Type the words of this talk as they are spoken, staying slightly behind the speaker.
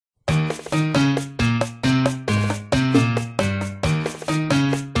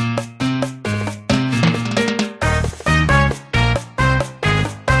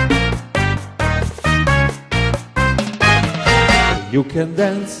You can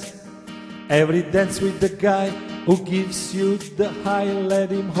dance, every dance with the guy who gives you the high,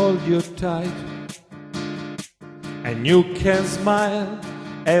 let him hold you tight. And you can smile,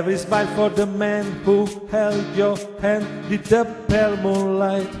 every smile for the man who held your hand in the pale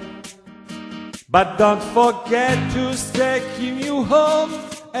moonlight. But don't forget to take you home,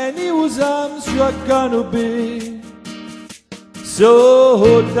 and in whose arms you are gonna be.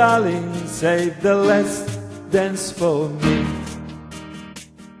 So darling, save the last dance for me.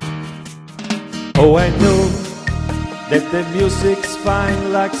 Oh, I know that the music's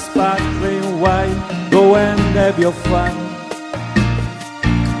fine like sparkling wine. Go and have your fun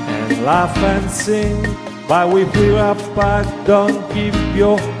and laugh and sing while we feel apart. Don't give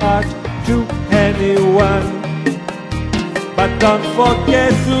your heart to anyone, but don't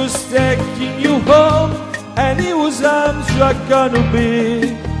forget who's taking you home and in whose arms you are gonna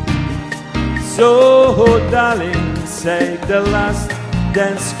be. So darling, save the last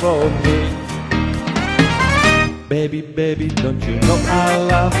dance for me. Baby, baby, don't you know I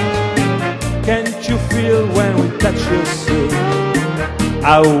love you? Can't you feel when we touch you so?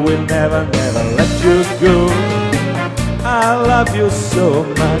 I will never, never let you go. I love you so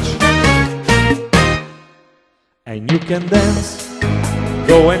much. And you can dance,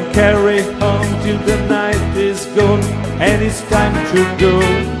 go and carry on till the night is gone and it's time to go.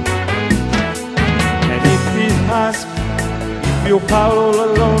 And if he asks if you are all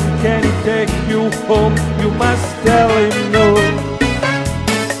alone, can he take you home? You must tell him no.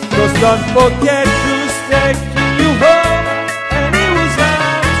 'Cause don't forget who's taking you home and in whose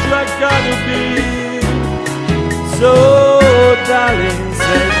arms you are gonna be. So darling,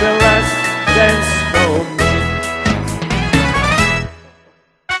 save the last dance for me.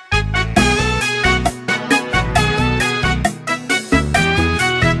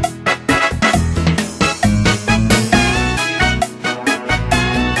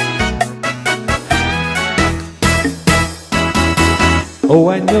 Oh,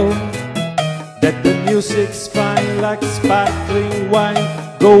 I know that the music's fine like sparkling wine.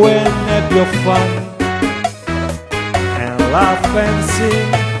 Go and have your fun and laugh and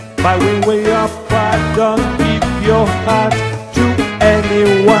sing. But when we're apart, don't give your heart to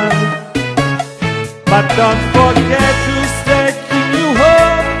anyone. But don't forget who's taking you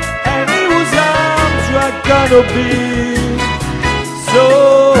home and in whose arms you are gonna be. So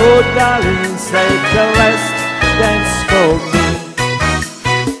darling, save the last dance for me.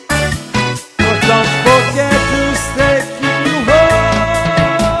 Don't forget who's taking you home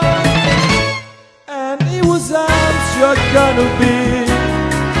and in whose arms you're gonna be.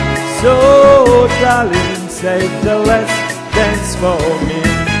 So darling, save the last dance for me.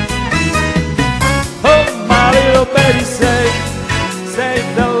 Oh my little baby, save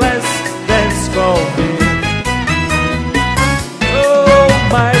the last dance for me. Oh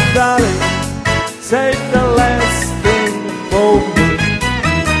my darling, save the last thing for me.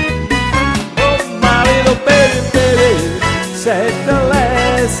 Baby, baby, save the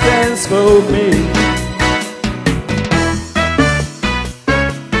last dance for me.